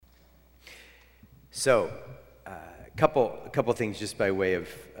So, couple things just by way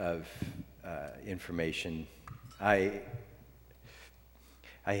of information. I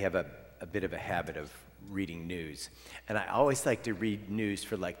have a bit of a habit of reading news, and I always like to read news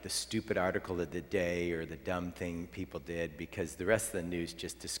for like the stupid article of the day or the dumb thing people did, because the rest of the news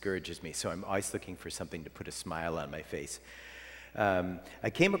just discourages me. So I'm always looking for something to put a smile on my face.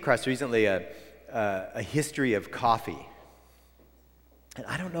 I came across recently a history of coffee. And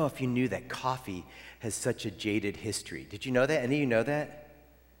I don't know if you knew that coffee has such a jaded history. Did you know that? Any of you know that?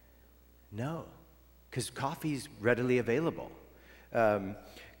 No, because coffee's readily available.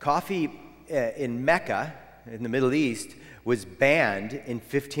 Coffee in Mecca, in the Middle East, was banned in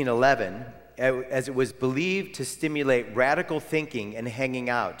 1511 as it was believed to stimulate radical thinking and hanging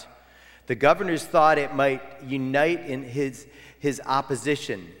out. The governors thought it might unite in his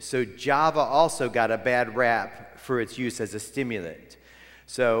opposition, so Java also got a bad rap for its use as a stimulant.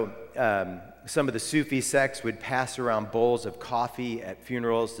 So some of the Sufi sects would pass around bowls of coffee at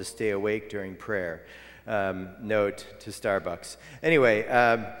funerals to stay awake during prayer. Note to Starbucks. Anyway,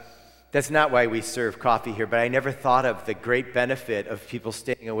 that's not why we serve coffee here, but I never thought of the great benefit of people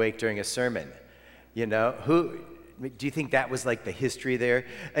staying awake during a sermon. You know, do you think that was like the history there?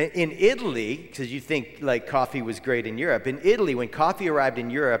 In Italy, because you think like coffee was great in Europe, in Italy, when coffee arrived in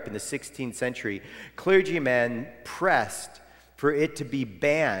Europe in the 16th century, clergymen pressed for it to be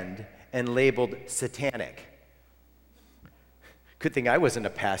banned and labeled satanic. Good thing I wasn't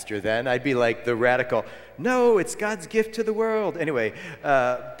a pastor then. I'd be like the radical, no, it's God's gift to the world. Anyway,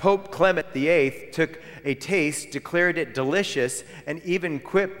 Pope Clement VIII took a taste, declared it delicious, and even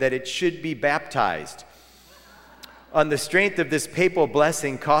quipped that it should be baptized. On the strength of this papal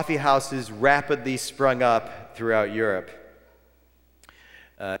blessing, coffee houses rapidly sprung up throughout Europe.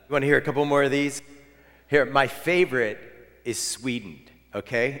 You want to hear a couple more of these? Here, my favorite is Sweden,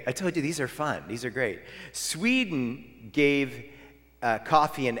 okay? I told you these are fun. These are great. Sweden gave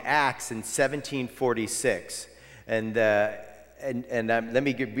coffee an axe in 1746. And let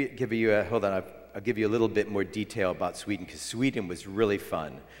me give you hold on, I'll give you a little bit more detail about Sweden, because Sweden was really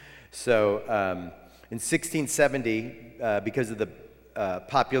fun. So in 1670, because of the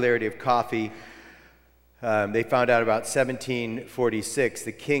popularity of coffee, they found out about 1746,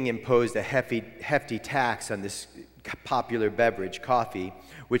 the king imposed a hefty tax on this popular beverage, coffee,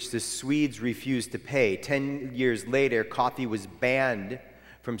 which the Swedes refused to pay. 10 years later, coffee was banned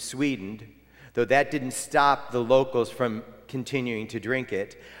from Sweden, though that didn't stop the locals from continuing to drink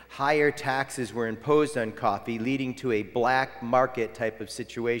it. Higher taxes were imposed on coffee, leading to a black market type of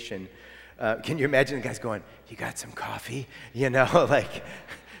situation. Can you imagine the guys going, you got some coffee? You know, like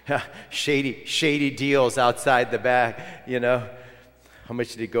shady deals outside the back, you know. How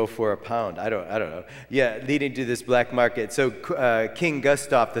much did it go for a pound? I don't know. Yeah, leading to this black market. So King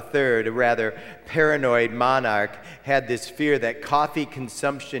Gustav III, a rather paranoid monarch, had this fear that coffee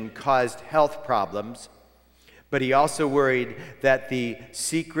consumption caused health problems, but he also worried that the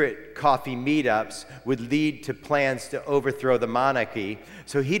secret coffee meetups would lead to plans to overthrow the monarchy.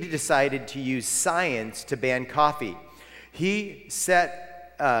 So he decided to use science to ban coffee. He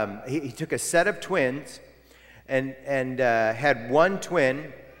took a set of twins and had one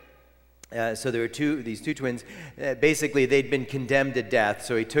twin. So there were these two twins. Basically, they'd been condemned to death.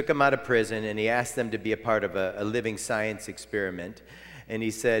 So he took them out of prison and he asked them to be a part of a living science experiment. And he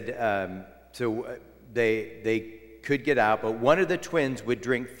said, they could get out, but one of the twins would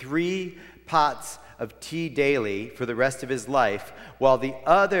drink 3 pots of tea daily for the rest of his life, while the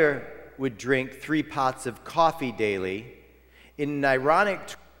other would drink 3 pots of coffee daily. In an ironic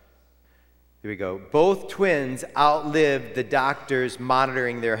here we go. Both twins outlived the doctors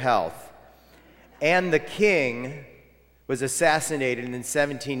monitoring their health. And the king was assassinated in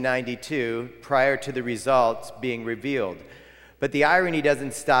 1792 prior to the results being revealed. But the irony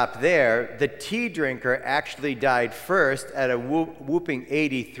doesn't stop there. The tea drinker actually died first at a whooping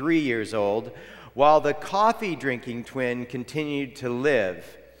 83 years old, while the coffee drinking twin continued to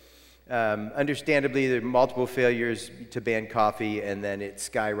live. Understandably, there were multiple failures to ban coffee, and then it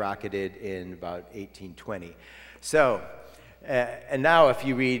skyrocketed in about 1820. So, and now if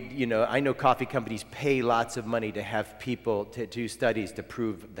you read, you know, I know coffee companies pay lots of money to have people to do studies to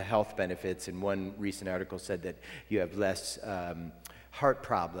prove the health benefits, and one recent article said that you have less heart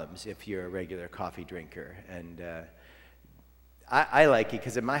problems if you're a regular coffee drinker. And I like it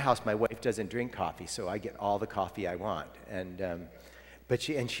because in my house, my wife doesn't drink coffee, so I get all the coffee I want. And but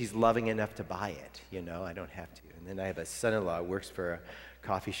she's loving enough to buy it, you know, I don't have to. And then I have a son-in-law who works for a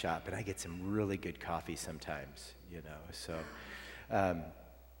coffee shop, and I get some really good coffee sometimes, you know. So,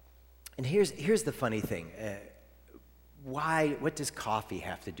 and here's the funny thing. What does coffee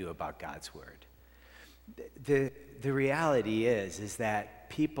have to do about God's Word? The reality is that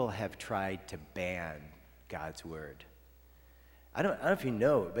people have tried to ban God's word. I don't know if you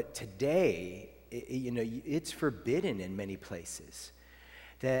know, but today, it's forbidden in many places.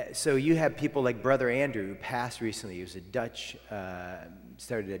 So you have people like Brother Andrew, who passed recently. He was a Dutch,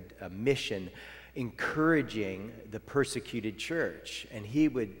 started a mission encouraging the persecuted church. And he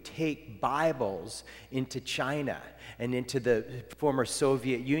would take Bibles into China and into the former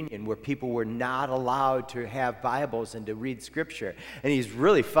Soviet Union, where people were not allowed to have Bibles and to read Scripture. And he's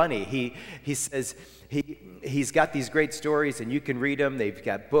really funny. He says he's got these great stories, and you can read them. They've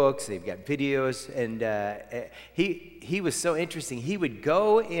got books, they've got videos, and he was so interesting. He would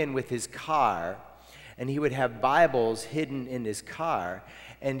go in with his car, and he would have Bibles hidden in his car,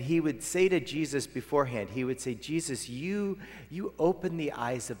 and he would say to Jesus beforehand, he would say, Jesus, you open the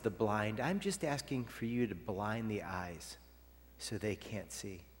eyes of the blind. I'm just asking for you to blind the eyes so they can't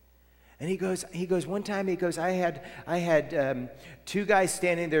see. And he goes, one time, I had two guys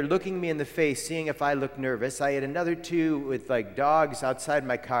standing there looking me in the face, seeing if I looked nervous. I had another two with like dogs outside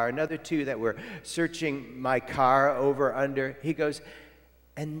my car, another two that were searching my car over, under. He goes,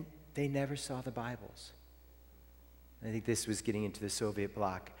 and they never saw the Bibles. I think this was getting into the Soviet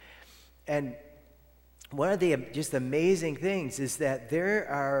bloc. And one of the just amazing things is that there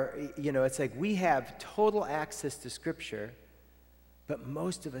are, it's like we have total access to Scripture, but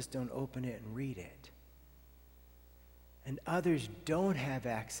most of us don't open it and read it. And others don't have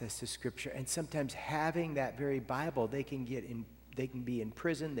access to Scripture, and sometimes having that very Bible, they can be in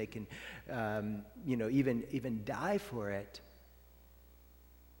prison, they can, even die for it.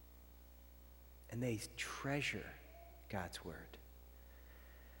 And they treasure God's word.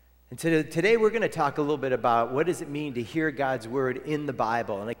 And today we're going to talk a little bit about what does it mean to hear God's word in the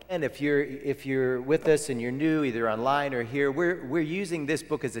Bible. And again, if you're with us and you're new, either online or here, we're using this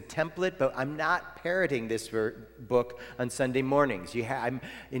book as a template, but I'm not parroting this book on Sunday mornings. I'm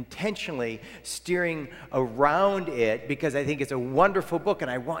intentionally steering around it because I think it's a wonderful book and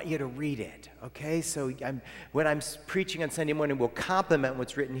I want you to read it. Okay, so when I'm preaching on Sunday morning, we'll complement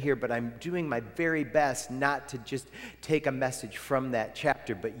what's written here, but I'm doing my very best not to just take a message from that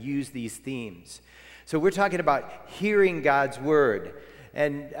chapter, but use these themes. So we're talking about hearing God's word,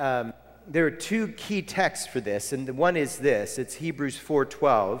 and there are two key texts for this, and one is this. It's Hebrews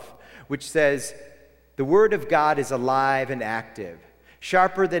 4:12, which says, "The word of God is alive and active,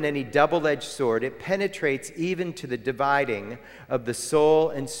 sharper than any double-edged sword. It penetrates even to the dividing of the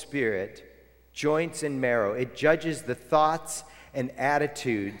soul and spirit, joints and marrow. It judges the thoughts and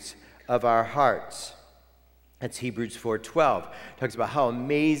attitudes of our hearts." That's Hebrews 4:12. Talks about how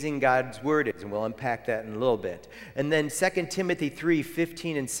amazing God's word is, and we'll unpack that in a little bit. And then 2 Timothy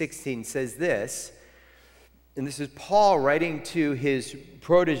 3:15 and 16 says this, and this is Paul writing to his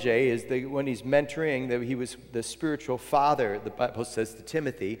protege, when he's mentoring, that he was the spiritual father, the Bible says to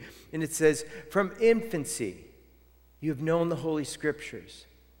Timothy, and it says, "From infancy you have known the Holy Scriptures,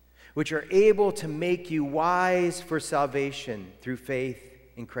 which are able to make you wise for salvation through faith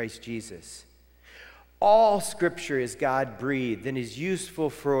in Christ Jesus. All Scripture is God-breathed and is useful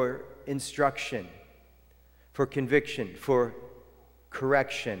for instruction, for conviction, for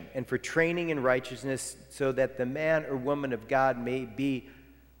correction, and for training in righteousness, so that the man or woman of God may be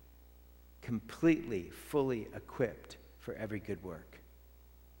completely, fully equipped for every good work."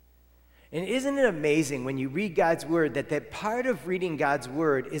 And isn't it amazing when you read God's word that part of reading God's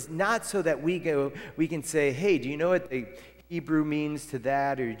word is not so that we can say, hey, do you know what the Hebrew means to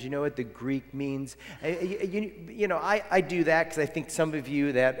that, or do you know what the Greek means? I do that because I think some of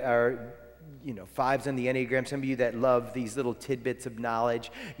you that are, fives on the Enneagram, some of you that love these little tidbits of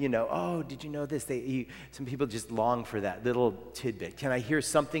knowledge, oh, did you know this? Some people just long for that little tidbit. Can I hear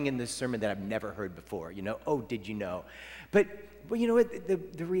something in this sermon that I've never heard before? Oh, did you know? But you know what?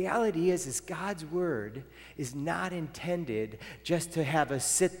 The reality is God's word is not intended just to have us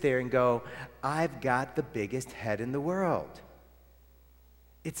sit there and go, I've got the biggest head in the world.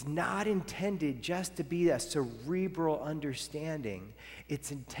 It's not intended just to be a cerebral understanding.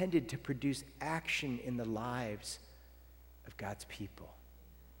 It's intended to produce action in the lives of God's people.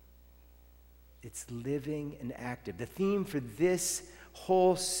 It's living and active. The theme for this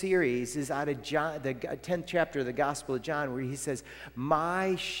whole series is out of John, the 10th chapter of the Gospel of John, where he says,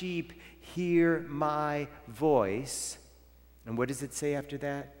 "My sheep hear my voice." And what does it say after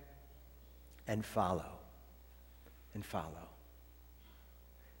that? And follow. And follow.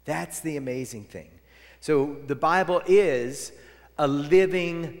 That's the amazing thing. So the Bible is a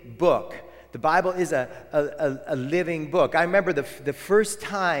living book. The Bible is a living book. I remember the first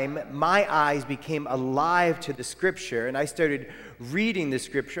time my eyes became alive to the Scripture, and I started reading the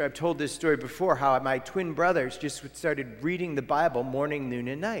scripture. I've told this story before, how my twin brothers just started reading the Bible morning, noon,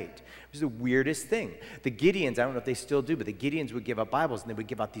 and night. It was the weirdest thing. The Gideons, I don't know if they still do, but the Gideons would give out Bibles, and they would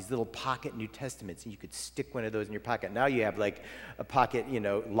give out these little pocket New Testaments, and you could stick one of those in your pocket. Now you have like a pocket,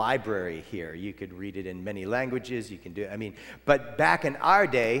 library here. You could read it in many languages. You can do it. But back in our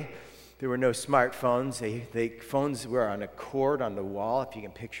day, there were no smartphones. Phones were on a cord on the wall, if you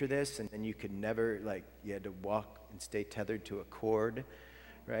can picture this, and then you could never, you had to walk and stay tethered to a cord,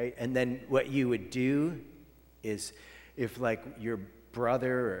 right? And then what you would do is, if your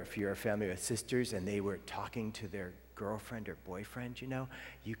brother, or if you're a family with sisters and they were talking to their girlfriend or boyfriend,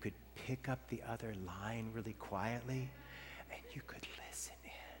 you could pick up the other line really quietly and you could listen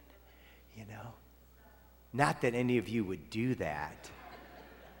in, Not that any of you would do that.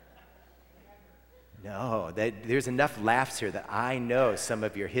 No, there's enough laughs here that I know some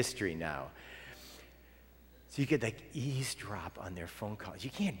of your history now. So you could eavesdrop on their phone calls. You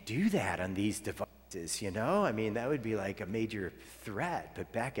can't do that on these devices, that would be like a major threat.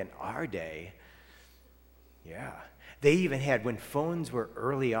 But back in our day, yeah. They even had, when phones were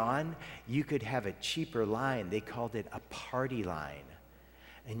early on, you could have a cheaper line. They called it a party line.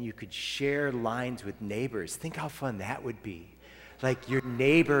 And you could share lines with neighbors. Think how fun that would be. Your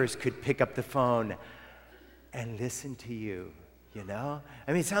neighbors could pick up the phone and listen to you,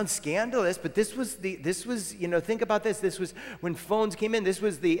 it sounds scandalous, but this was, think about this. This was, when phones came in, this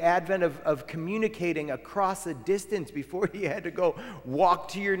was the advent of communicating across a distance. Before you had to go walk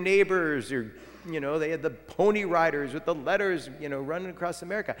to your neighbors, or, they had the pony riders with the letters, running across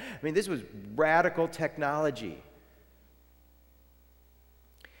America. This was radical technology.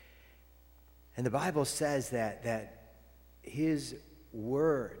 And the Bible says that His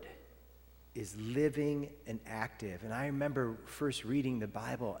Word is living and active. And I remember first reading the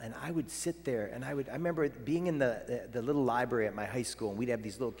Bible, and I would sit there, and I remember being in the little library at my high school, and we'd have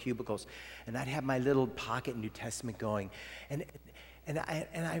these little cubicles, and I'd have my little pocket New Testament going. And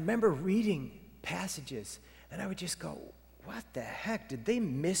I remember reading passages, and I would just go, what the heck? Did they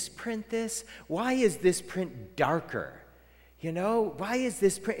misprint this? Why is this print darker? Why is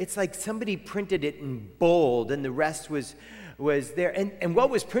this print? It's like somebody printed it in bold and the rest was there. And what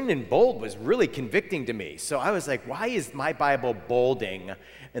was printed in bold was really convicting to me. So I was like, why is my Bible bolding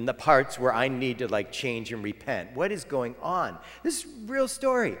in the parts where I need to change and repent? What is going on? This is a real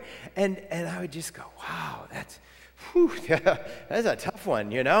story. And I would just go, wow, that's a tough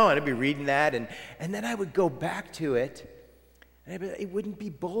one, And I'd be reading that, and then I would go back to it, and it wouldn't be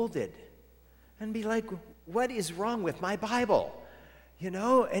bolded. And be like, what is wrong with my Bible? And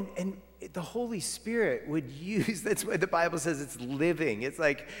the Holy Spirit would use, that's why the Bible says it's living. It's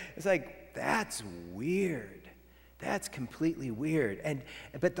like that's weird. That's completely weird.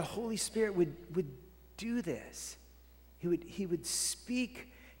 But the Holy Spirit would do this. He would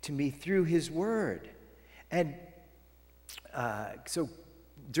speak to me through His Word. And so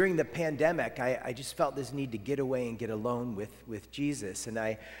during the pandemic, I just felt this need to get away and get alone with Jesus. And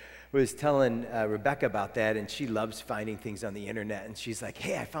I was telling Rebecca about that, and she loves finding things on the internet. And she's like,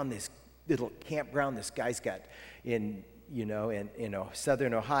 hey, I found this little campground this guy's got in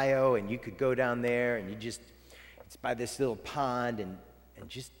southern Ohio, and you could go down there, and it's by this little pond, and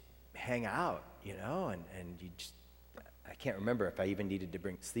just hang out, and you just, I can't remember if I even needed to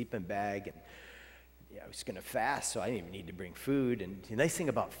bring a sleeping bag, and I was going to fast, so I didn't even need to bring food. And the nice thing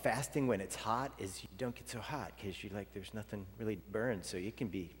about fasting when it's hot is you don't get so hot, because there's nothing really to burn, so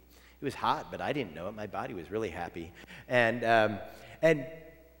it was hot, but I didn't know it. My body was really happy. And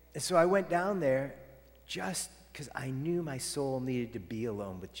so I went down there just because I knew my soul needed to be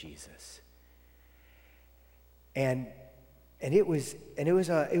alone with Jesus. And it was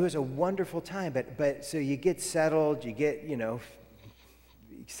a wonderful time. But so you get settled, you get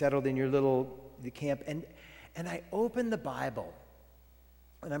settled in your the camp, and I opened the Bible.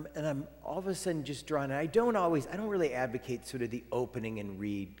 And I'm all of a sudden just drawn. And I don't really advocate sort of the opening and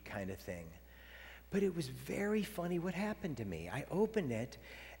read kind of thing. But it was very funny what happened to me. I opened it,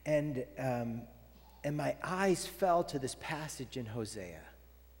 and my eyes fell to this passage in Hosea.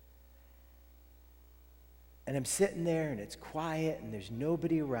 And I'm sitting there, and it's quiet, and there's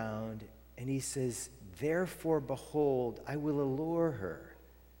nobody around. And he says, therefore, behold, I will allure her.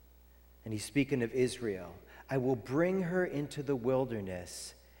 And he's speaking of Israel. I will bring her into the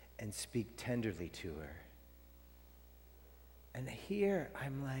wilderness and speak tenderly to her. And here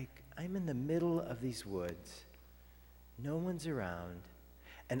I'm in the middle of these woods. No one's around.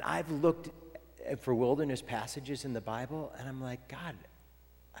 And I've looked for wilderness passages in the Bible, and I'm like, God,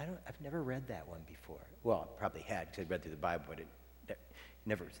 I've never read that one before. Well, I probably had, because I read through the Bible, but I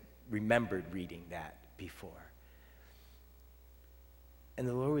never remembered reading that before. And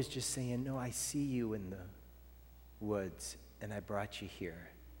the Lord was just saying, no, I see you in the woods, and I brought you here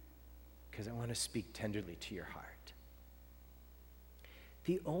because I want to speak tenderly to your heart.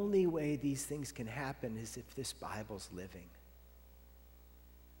 The only way these things can happen is if this Bible's living.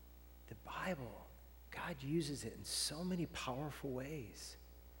 The Bible, God uses it in so many powerful ways.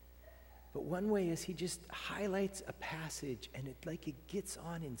 But one way is he just highlights a passage and it gets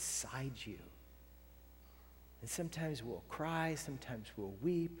on inside you. And sometimes we'll cry, sometimes we'll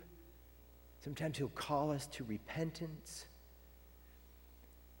weep, sometimes he'll call us to repentance.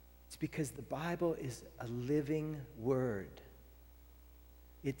 It's because the Bible is a living word.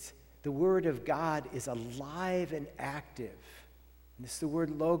 The word of God is alive and active. And it's the word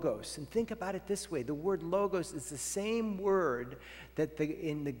logos. And think about it this way. The word logos is the same word that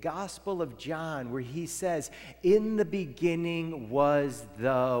in the Gospel of John where he says, in the beginning was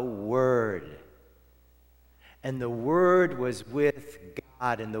the Word. And the Word was with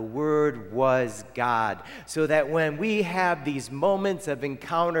God, and the Word was God. So that when we have these moments of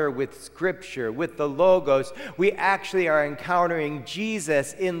encounter with Scripture, with the Logos, we actually are encountering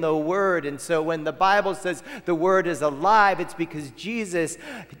Jesus in the Word. And so when the Bible says the Word is alive, it's because Jesus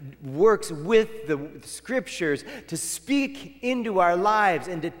works with the Scriptures to speak into our lives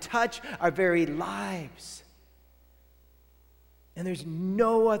and to touch our very lives. And there's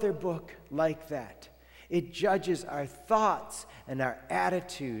no other book like that. It judges our thoughts and our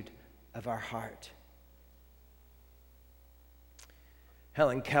attitude of our heart.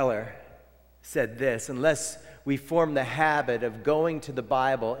 Helen Keller said this, unless we form the habit of going to the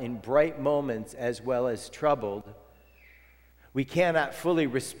Bible in bright moments as well as troubled, we cannot fully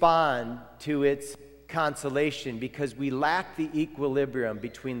respond to its consolation because we lack the equilibrium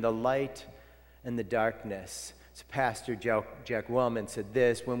between the light and the darkness. So Pastor Jack Wellman said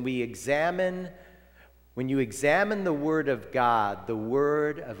this, when you examine the Word of God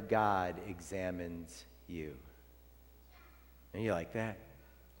examines you. And you like that?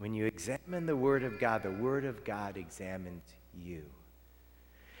 When you examine the Word of God examines you.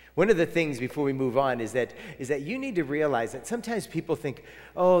 One of the things before we move on is that you need to realize that sometimes people think,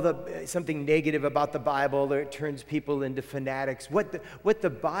 something negative about the Bible, or it turns people into fanatics. What the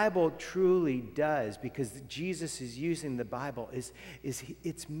Bible truly does, because Jesus is using the Bible, is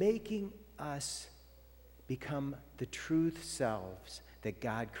it's making us become the truth selves that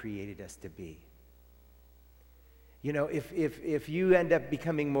God created us to be. You know, if you end up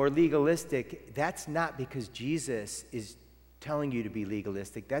becoming more legalistic, that's not because Jesus is telling you to be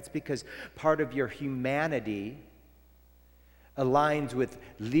legalistic. That's because part of your humanity aligns with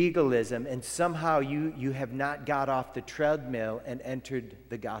legalism, and somehow you have not got off the treadmill and entered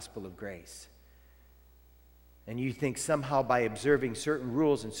the gospel of grace. And you think somehow by observing certain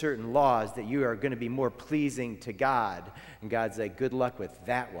rules and certain laws that you are going to be more pleasing to God. And God's like, good luck with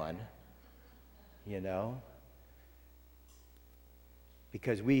that one, you know?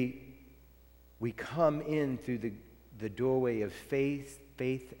 Because we come in through the doorway of faith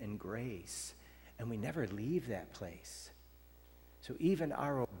and grace, and we never leave that place. So even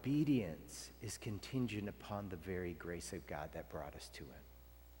our obedience is contingent upon the very grace of God that brought us to it.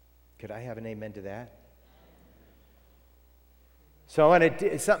 Could I have an amen to that? So I want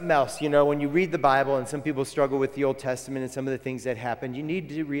to do something else. You know, when you read the Bible, and some people struggle with the Old Testament and some of the things that happened, you need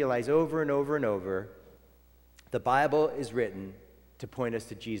to realize over and over and over, the Bible is written to point us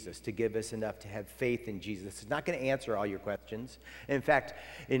to Jesus, to give us enough to have faith in Jesus. It's not going to answer all your questions. In fact,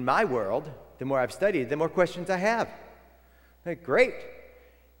 in my world, the more I've studied, the more questions I have. Like, great.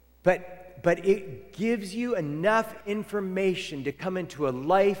 But it gives you enough information to come into a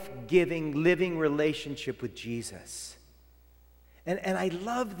life-giving, living relationship with Jesus. And I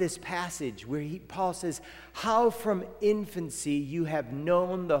love this passage where Paul says, how from infancy you have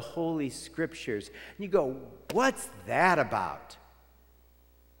known the Holy Scriptures. And you go, what's that about?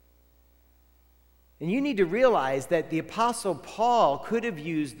 And you need to realize that the Apostle Paul could have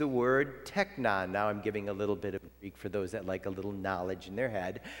used the word teknon. Now I'm giving a little bit of Greek for those that like a little knowledge in their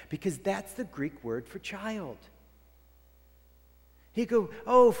head, because that's the Greek word for child. He'd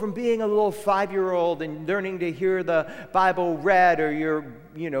go, from being a little 5-year-old and learning to hear the Bible read, or your,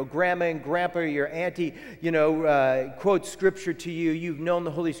 grandma and grandpa or your auntie, quote Scripture to you, you've known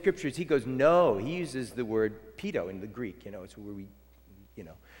the Holy Scriptures. He goes, no, he uses the word pedo in the Greek. It's where we,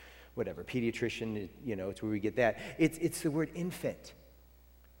 whatever, pediatrician, it's where we get that. It's the word infant.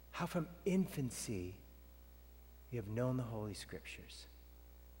 How from infancy you have known the Holy Scriptures.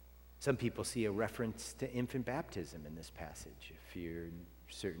 Some people see a reference to infant baptism in this passage, if you're in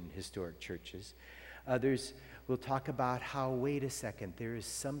certain historic churches. Others will talk about how, wait a second, there is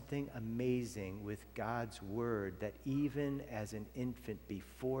something amazing with God's word that even as an infant,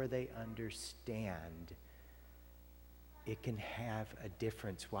 before they understand, it can have a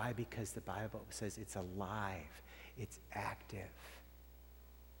difference. Why? Because the Bible says it's alive, it's active.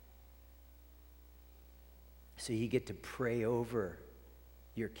 So you get to pray over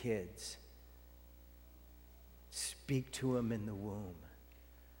your kids. Speak to them in the womb.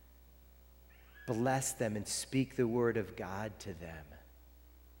 Bless them and speak the word of God to them.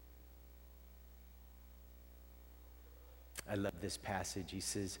 I love this passage.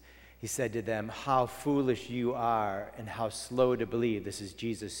 He said to them, how foolish you are and how slow to believe. This is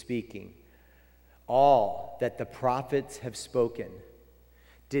Jesus speaking. All that the prophets have spoken.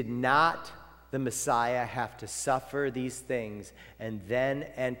 Did not the Messiah have to suffer these things and then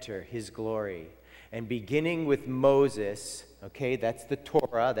enter his glory? And beginning with Moses, okay, that's the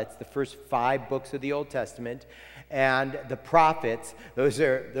Torah, that's the first 5 books of the Old Testament, and the prophets, those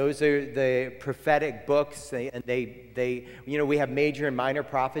are the prophetic books, and they we have major and minor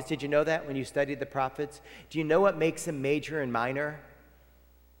prophets. Did you know that when you studied the prophets? Do you know what makes them major and minor?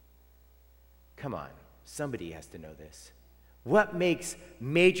 Come on, somebody has to know this. What makes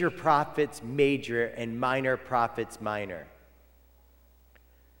major prophets major and minor prophets minor?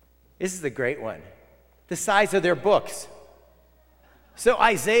 This is the great one. The size of their books. So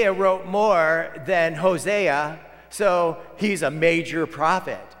Isaiah wrote more than Hosea, so he's a major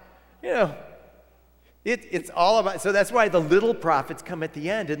prophet. It's all about, so that's why the little prophets come at the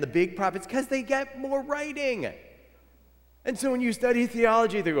end and the big prophets, because they get more writing. And so when you study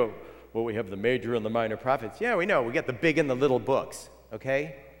theology, they go, well, we have the major and the minor prophets. Yeah, we know. We got the big and the little books,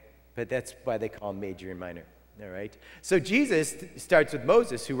 okay? But that's why they call them major and minor, all right? So Jesus starts with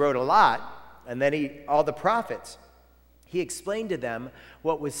Moses, who wrote a lot, and then all the prophets. He explained to them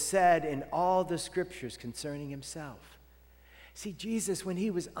what was said in all the scriptures concerning himself. See, Jesus, when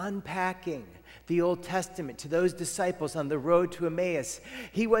he was unpacking the Old Testament to those disciples on the road to Emmaus,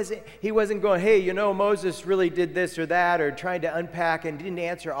 he wasn't going, hey, Moses really did this or that, or trying to unpack and didn't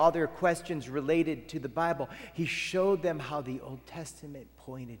answer all their questions related to the Bible. He showed them how the Old Testament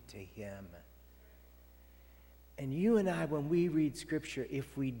pointed to him. And you and I, when we read Scripture,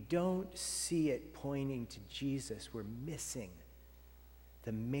 if we don't see it pointing to Jesus, we're missing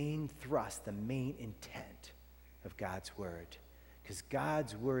the main thrust, the main intent of God's Word. Because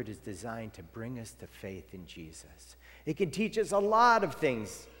God's Word is designed to bring us to faith in Jesus. It can teach us a lot of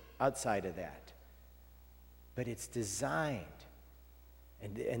things outside of that. But it's designed.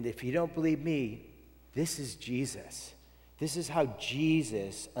 And if you don't believe me, this is Jesus. This is how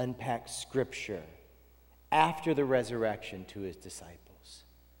Jesus unpacks Scripture after the resurrection to his disciples.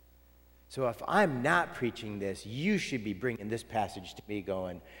 So if I'm not preaching this, you should be bringing this passage to me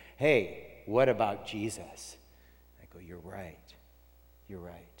going, hey, what about Jesus? I go, you're right. You're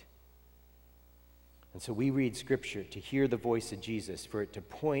right. And so we read Scripture to hear the voice of Jesus, for it to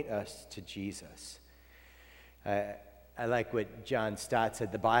point us to Jesus. I like what John Stott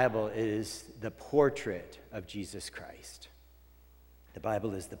said. The Bible is the portrait of Jesus Christ. The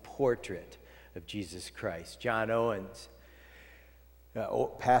Bible is the portrait of Jesus Christ. John Owens,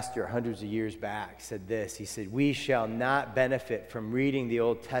 pastor hundreds of years back, said this. He said, we shall not benefit from reading the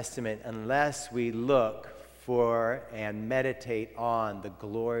Old Testament unless we look for and meditate on the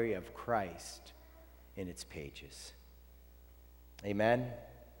glory of Christ in its pages. Amen?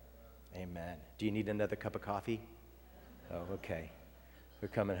 Amen. Do you need another cup of coffee? Oh, okay. We're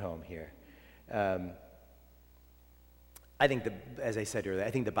coming home here. I think, as I said earlier, I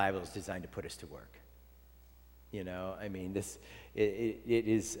think the Bible is designed to put us to work. It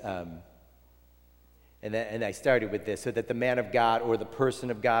is, and I started with this, so that the man of God or the person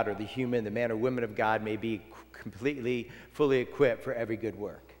of God or the human, the man or woman of God may be completely, fully equipped for every good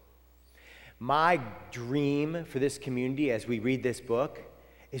work. My dream for this community as we read this book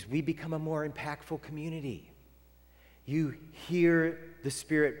is we become a more impactful community. You hear the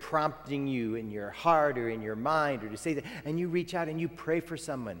Spirit prompting you in your heart or in your mind or to say that, and you reach out and you pray for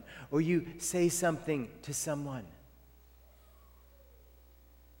someone or you say something to someone.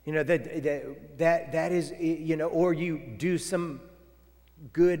 That is, or you do some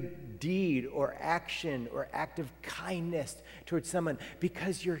good deed or action or act of kindness towards someone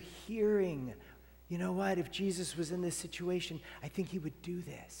because you're hearing, if Jesus was in this situation, I think he would do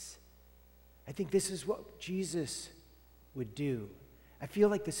this. I think this is what Jesus would do. I feel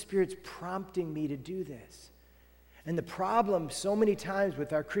like the Spirit's prompting me to do this. And the problem so many times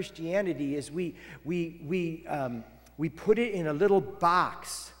with our Christianity is we put it in a little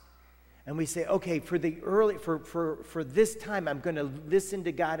box And we say, okay, for this time, I'm going to listen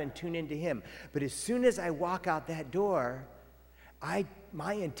to God and tune into him. But as soon as I walk out that door,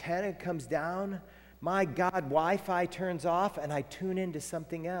 my antenna comes down, my God Wi-Fi turns off, and I tune into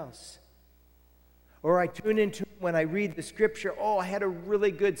something else. Or I tune into, when I read the scripture, oh, I had a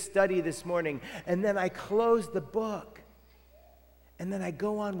really good study this morning, and then I close the book. And then I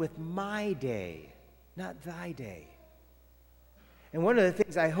go on with my day, not thy day. And one of the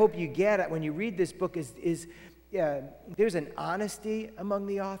things I hope you get when you read this book is there's an honesty among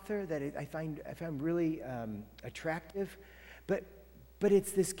the author that I find really attractive, but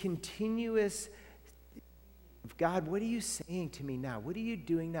it's this continuous, God, what are you saying to me now? What are you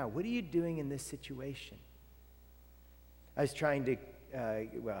doing now? What are you doing in this situation? I was trying to,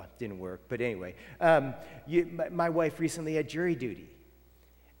 well, it didn't work, but anyway, my wife recently had jury duty.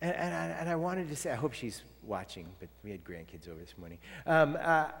 And I wanted to say, I hope she's watching, but we had grandkids over this morning.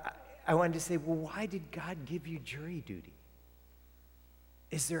 I wanted to say, well, why did God give you jury duty?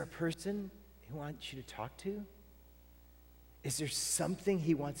 Is there a person he wants you to talk to? Is there something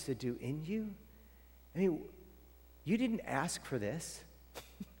he wants to do in you? I mean, you didn't ask for this.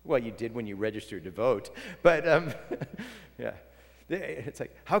 Well, you did when you registered to vote, but yeah. It's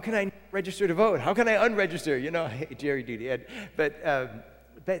like, how can I register to vote? How can I unregister? You know, jury duty.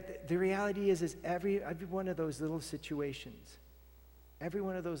 But the reality is every one of those little situations,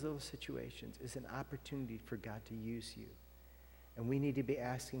 is an opportunity for God to use you. And we need to be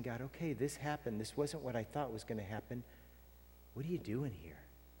asking God, okay, this happened. This wasn't what I thought was going to happen. What are you doing here?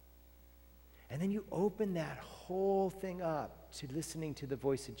 And then you open that whole thing up to listening to the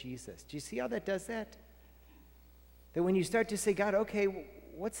voice of Jesus. Do you see how that does that? That when you start to say, God, okay,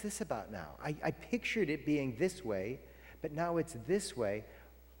 what's this about now? I pictured it being this way, but now it's this way.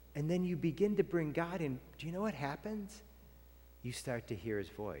 And then you begin to bring God in. Do you know what happens? You start to hear his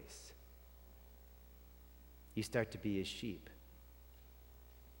voice. You start to be his sheep.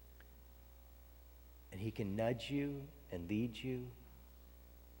 And he can nudge you and lead you.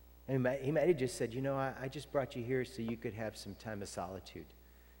 And he might have just said, you know, I just brought you here so you could have some time of solitude.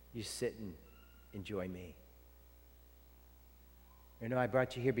 You sit and enjoy me. You know, I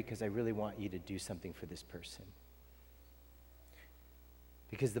brought you here because I really want you to do something for this person.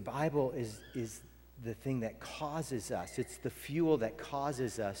 Because the Bible is the thing that causes us. It's the fuel that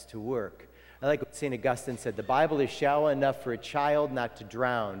causes us to work. I like what St. Augustine said, the Bible is shallow enough for a child not to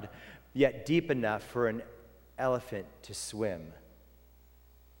drown, yet deep enough for an elephant to swim.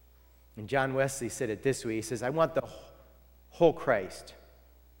 And John Wesley said it this way. He says, I want the whole Christ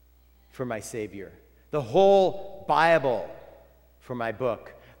for my Savior, the whole Bible for my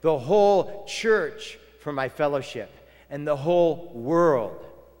book, the whole church for my fellowship, and the whole world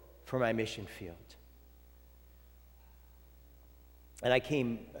for my mission field. And I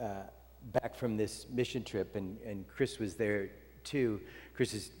came back from this mission trip, and Chris was there too.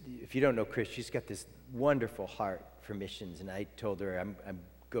 Chris is, if you don't know Chris, she's got this wonderful heart for missions. And I told her I'm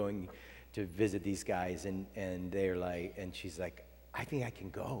going to visit these guys, and they're like, and she's like, I think I can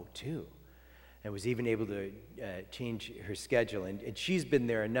go too. And was even able to change her schedule. And she's been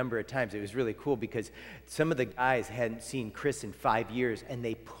there a number of times. It was really cool because some of the guys hadn't seen Chris in 5 years, and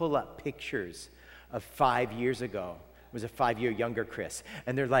they pull up pictures of 5 years ago. It was a 5-year younger Chris.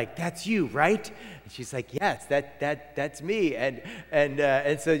 And they're like, that's you, right? And she's like, yes, that's me. And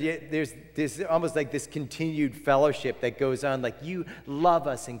so there's almost like this continued fellowship that goes on. Like, you love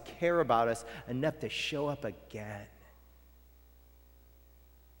us and care about us enough to show up again.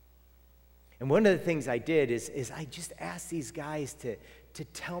 And one of the things I did is I just asked these guys to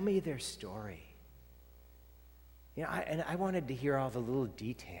tell me their story. You know, I wanted to hear all the little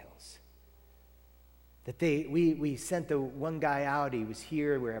details. That we sent the one guy out. He was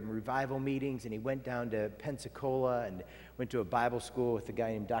here. We were having revival meetings, and he went down to Pensacola and went to a Bible school with a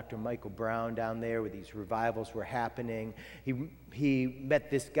guy named Dr. Michael Brown down there, where these revivals were happening. He met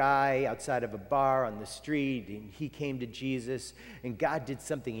this guy outside of a bar on the street, and he came to Jesus, and God did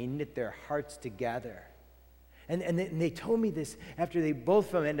something. He knit their hearts together. And they told me this after they both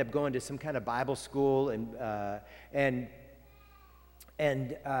of them ended up going to some kind of Bible school, and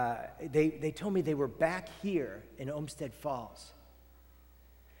they told me they were back here in Olmsted Falls.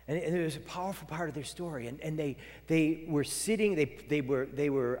 And it was a powerful part of their story. And they were sitting, they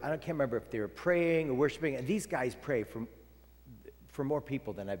were, I can't remember if they were praying or worshiping. And these guys pray for more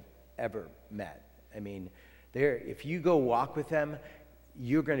people than I've ever met. I mean, if you go walk with them,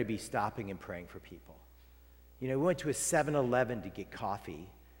 you're going to be stopping and praying for people. You know, we went to a 7-Eleven to get coffee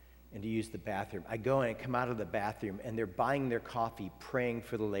and to use the bathroom. I go in and come out of the bathroom, and they're buying their coffee, praying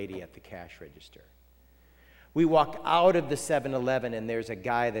for the lady at the cash register. We walk out of the 7-Eleven, and there's a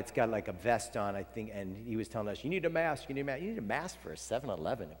guy that's got like a vest on, I think, and he was telling us, you need a mask, you need a mask. You need a mask for a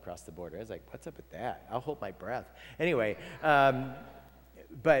 7-Eleven across the border. I was like, what's up with that? I'll hold my breath. Anyway,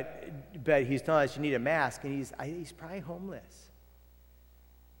 but he's telling us you need a mask, and he's probably homeless.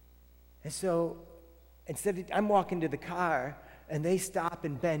 And so I'm walking to the car, and they stop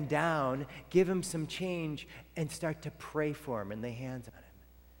and bend down, give him some change, and start to pray for him and lay hands on him.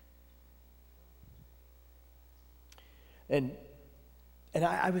 And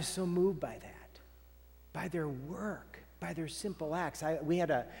I was so moved by that, by their work, by their simple acts. I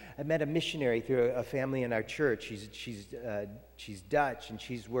met a missionary through a family in our church. She's Dutch, and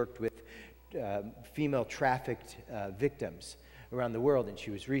she's worked with female trafficked victims around the world. And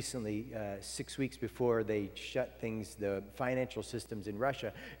she was recently, 6 weeks before they shut the financial systems in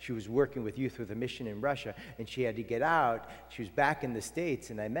Russia, she was working with youth with a mission in Russia, and she had to get out. She was back in the States,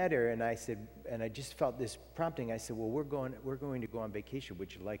 and I met her, and I said, and I just felt this prompting. I said, well, we're going to go on vacation.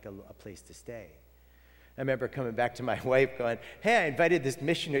 Would you like a place to stay? I remember coming back to my wife going, hey, I invited this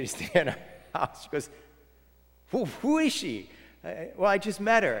missionary to stay in our house. She goes, who is she? Well, I just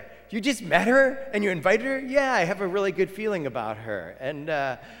met her. You just met her and you invited her? Yeah, I have a really good feeling about her.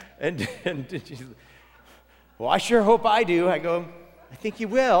 And she's, well, I sure hope I do. I go, I think you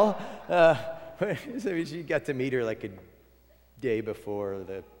will. So she got to meet her like a day before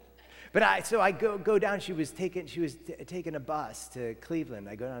so I go down. She was taking a bus to Cleveland.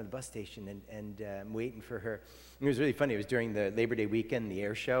 I go down to the bus station and I'm waiting for her. It was really funny. It was during the Labor Day weekend, the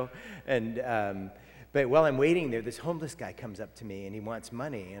air show, but while I'm waiting there, this homeless guy comes up to me, and he wants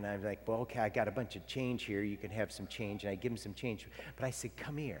money. And I'm like, well, okay, I got a bunch of change here. You can have some change. And I give him some change. But I said,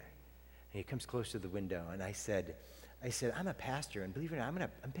 come here. And he comes close to the window. And I said, I'm a pastor, and believe it or not,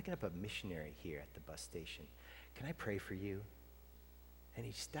 I'm picking up a missionary here at the bus station. Can I pray for you? And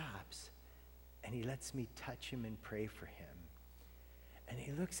he stops, and he lets me touch him and pray for him. And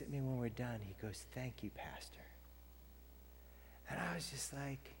he looks at me when we're done. He goes, thank you, Pastor. And I was just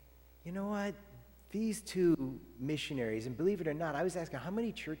like, you know what? These two missionaries, and believe it or not, I was asking, how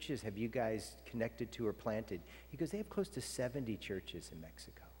many churches have you guys connected to or planted? He goes, they have close to 70 churches in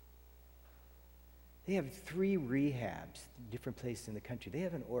Mexico. They have 3 rehabs, different places in the country. They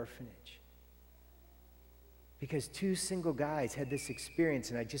have an orphanage. Because 2 single guys had this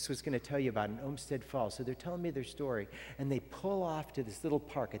experience, and I just was going to tell you about it in Olmsted Falls. So they're telling me their story, and they pull off to this little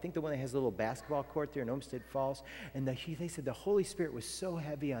park. I think the one that has a little basketball court there in Olmsted Falls. And they said the Holy Spirit was so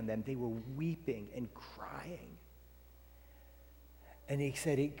heavy on them, they were weeping and crying. And he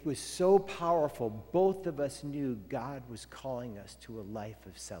said it was so powerful, both of us knew God was calling us to a life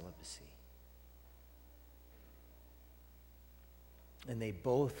of celibacy. And they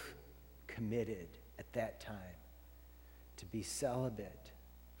both committed at that time to be celibate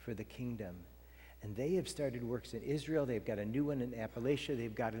for the kingdom. And they have started works in Israel. They've got a new one in Appalachia.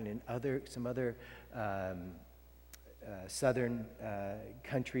 They've got it in some other southern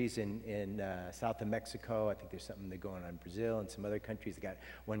countries in south of Mexico. I think there's something they're going on in Brazil and some other countries. They got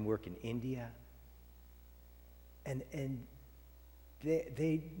one work in India. And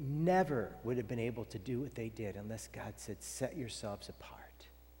they never would have been able to do what they did unless God said, set yourselves apart.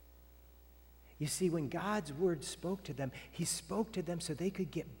 You see, when God's word spoke to them, he spoke to them so they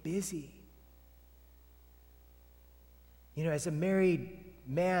could get busy. You know, as a married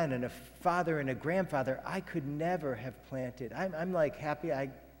man and a father and a grandfather, I could never have planted. I'm like happy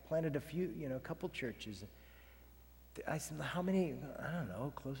I planted a couple churches. I said, how many? I don't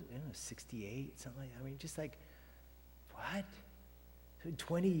know, 68, something like that. I mean, just like, what?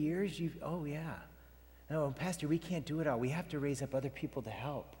 20 years? Oh, yeah. No, Pastor, we can't do it all. We have to raise up other people to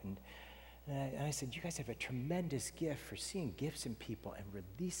help. And I said, you guys have a tremendous gift for seeing gifts in people and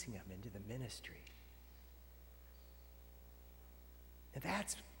releasing them into the ministry. And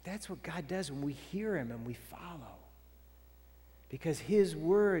that's what God does when we hear him and we follow. Because his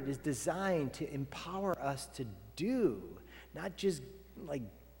word is designed to empower us to do, not just like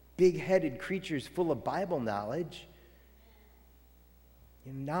big-headed creatures full of Bible knowledge.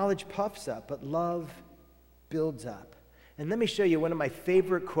 Knowledge puffs up, but love builds up. And let me show you one of my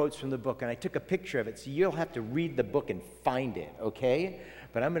favorite quotes from the book, and I took a picture of it, so you'll have to read the book and find it, okay?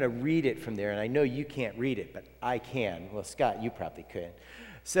 But I'm going to read it from there, and I know you can't read it, but I can. Well, Scott, you probably could.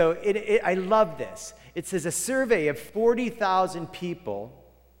 So I love this. It says, a survey of 40,000 people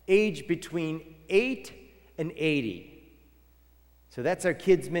aged between 8 and 80. So that's our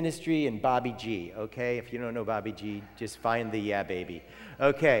kids ministry and Bobby G, okay? If you don't know Bobby G, just find the Yeah Baby.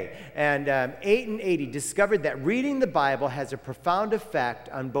 Okay, and 8 and 80 discovered that reading the Bible has a profound effect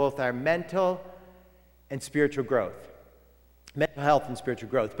on both our mental and spiritual growth. Mental health and spiritual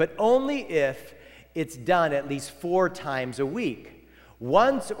growth, but only if it's done at least 4 times a week.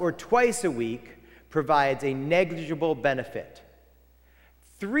 Once or twice a week provides a negligible benefit.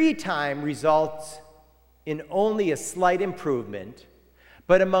 3 times results in only a slight improvement.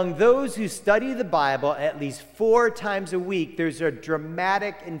 But among those who study the Bible at least 4 times a week, there's a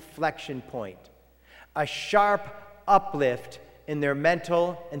dramatic inflection point, a sharp uplift in their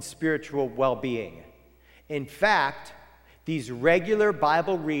mental and spiritual well-being. In fact, these regular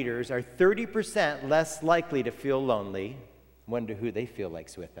Bible readers are 30% less likely to feel lonely. Wonder who they feel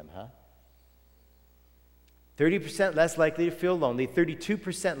like's with them, huh? 30% less likely to feel lonely,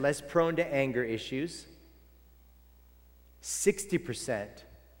 32% less prone to anger issues, 60%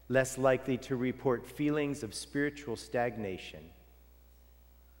 less likely to report feelings of spiritual stagnation,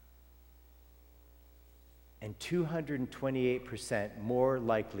 and 228% more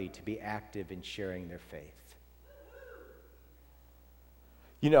likely to be active in sharing their faith.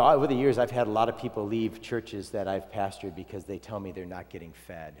 You know, over the years, I've had a lot of people leave churches that I've pastored because they tell me they're not getting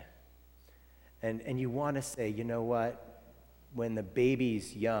fed. And you want to say, you know what? When the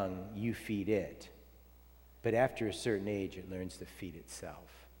baby's young, you feed it. But after a certain age, it learns to feed itself.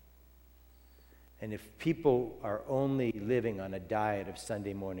 And if people are only living on a diet of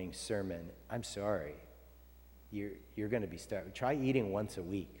Sunday morning sermon, I'm sorry. You're going to be starving. Try eating once a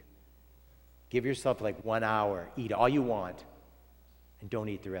week. Give yourself like 1 hour. Eat all you want. And don't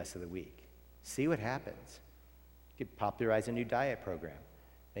eat the rest of the week. See what happens. You could popularize a new diet program.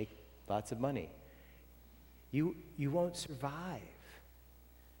 Make lots of money. You won't survive.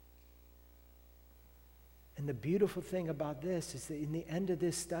 And the beautiful thing about this is that in the end of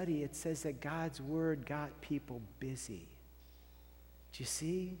this study, it says that God's word got people busy. Do you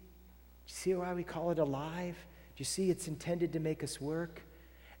see? Do you see why we call it alive? Do you see it's intended to make us work?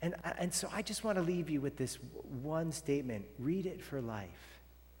 And so I just want to leave you with this one statement. Read it for life.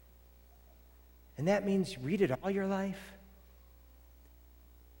 And that means read it all your life,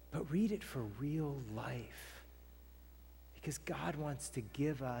 but read it for real life. Because God wants to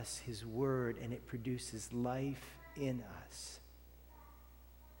give us his word, and it produces life in us.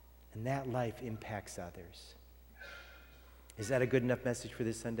 And that life impacts others. Is that a good enough message for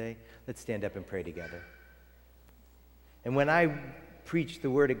this Sunday? Let's stand up and pray together. And when I preach the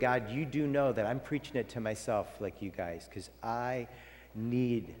word of God, you do know that I'm preaching it to myself like you guys, because I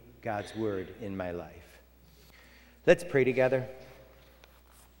need God's word in my life. Let's pray together.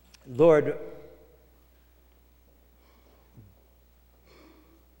 Lord,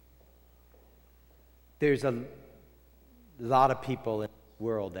 there's a lot of people in the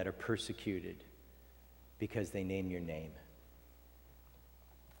world that are persecuted because they name your name.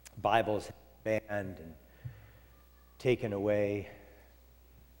 Bibles banned and taken away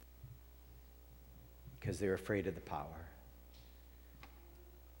because they're afraid of the power.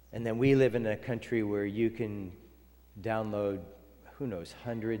 And then we live in a country where you can download, who knows,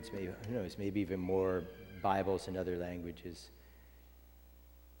 hundreds, maybe even more Bibles in other languages.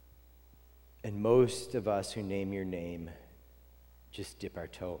 And most of us who name your name just dip our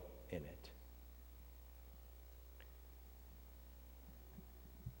toe in it.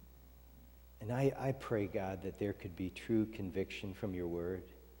 And I pray, God, that there could be true conviction from your word,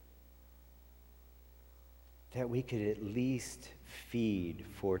 that we could at least feed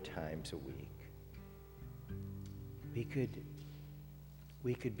 4 times a week.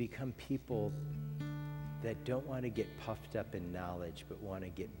 We could become people that don't want to get puffed up in knowledge, but want to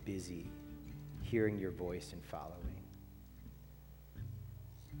get busy hearing your voice and following.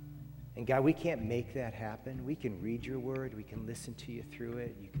 And God, we can't make that happen. We can read your word. We can listen to you through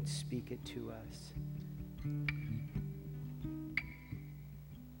it. You can speak it to us.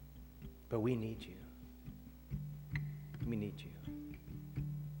 But we need you. We need you.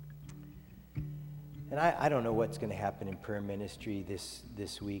 And I don't know what's going to happen in prayer ministry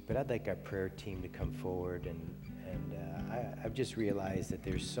this week, but I'd like our prayer team to come forward. And I've just realized that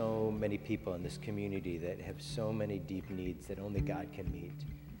there's so many people in this community that have so many deep needs that only God can meet.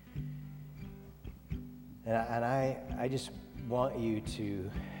 And I just want you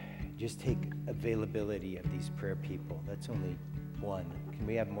to just take availability of these prayer people. That's only one. Can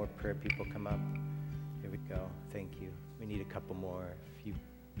we have more prayer people come up? Here we go. Thank you. We need a couple more. If you've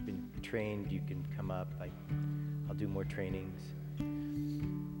been trained, you can come up. I'll do more trainings.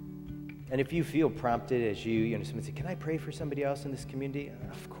 And if you feel prompted as someone say, can I pray for somebody else in this community?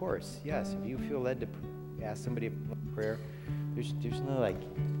 Of course, yes. If you feel led to ask somebody for prayer, there's no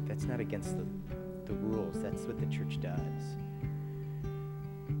that's not against the rules. That's what the church does.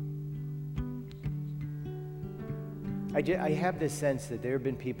 I have this sense that there have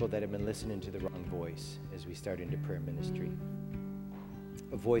been people that have been listening to the wrong voice as we start into prayer ministry.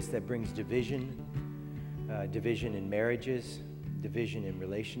 A voice that brings division, division in marriages, division in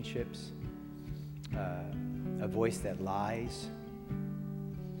relationships, a voice that lies.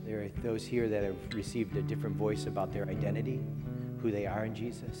 There are those here that have received a different voice about their identity, who they are in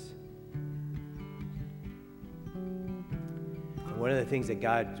Jesus. And one of the things that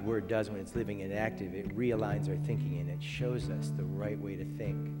God's Word does when it's living and active, it realigns our thinking and it shows us the right way to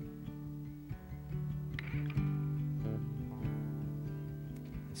think.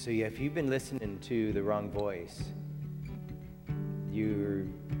 So yeah, if you've been listening to the wrong voice,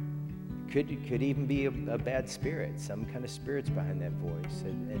 you could even be a bad spirit, some kind of spirits behind that voice,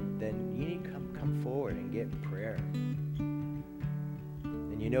 and then you need to come forward and get prayer.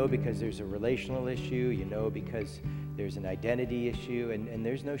 And you know, because there's a relational issue, you know, because there's an identity issue, and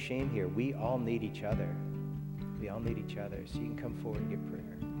there's no shame here. We all need each other. We all need each other, so you can come forward and get prayer.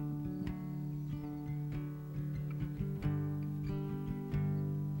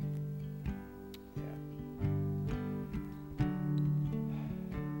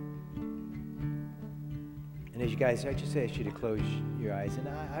 And as you guys, I just ask you to close your eyes, and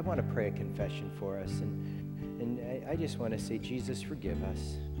I want to pray a confession for us, and I just want to say, Jesus, forgive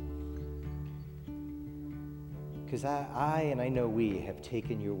us. Because I know we have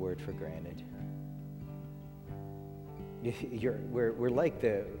taken your word for granted. We're like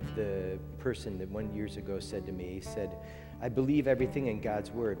the person that 1 year ago said to me, he said, I believe everything in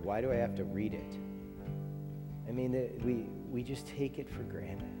God's word. Why do I have to read it? I mean, we just take it for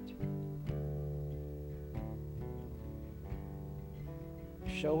granted.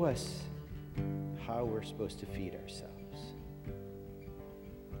 Show us how we're supposed to feed ourselves.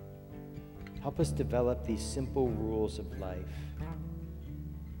 Help us develop these simple rules of life,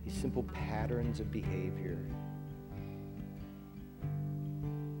 these simple patterns of behavior.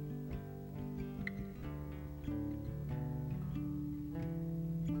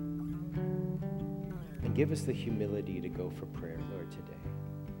 And give us the humility to go for prayer, Lord, today.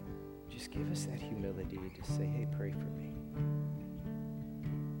 Just give us that humility to say, hey, pray for me.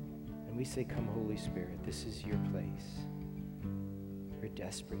 And we say, come, Holy Spirit, this is your place. We're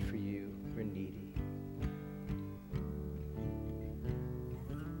desperate for you. We're needy.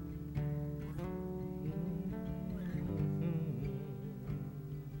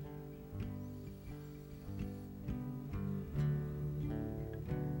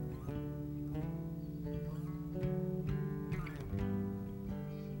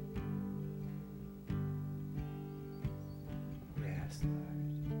 Yes, Lord.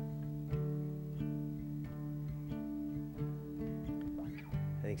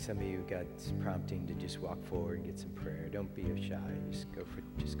 I think some of you got prompting to just walk forward and get some prayer. Don't be shy. Just go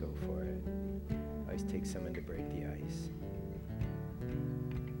for it. Always take someone to break the ice.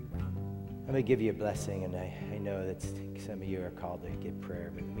 I'm going to give you a blessing, and I know that some of you are called to get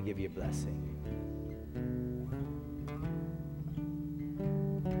prayer, but let me give you a blessing.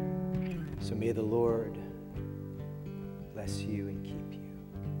 So may the Lord bless you and keep you.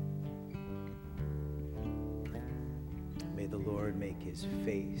 May the Lord make his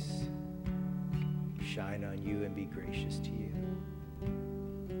face shine on you and be gracious to you.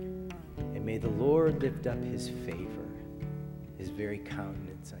 And may the Lord lift up his favor, his very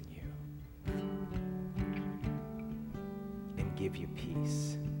countenance on you, and give you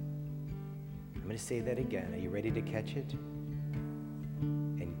peace. I'm going to say that again. Are you ready to catch it?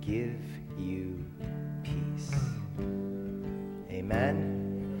 And give you peace. Amen.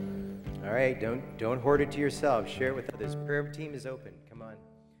 All right, don't hoard it to yourself. Share it with others. Prayer team is open.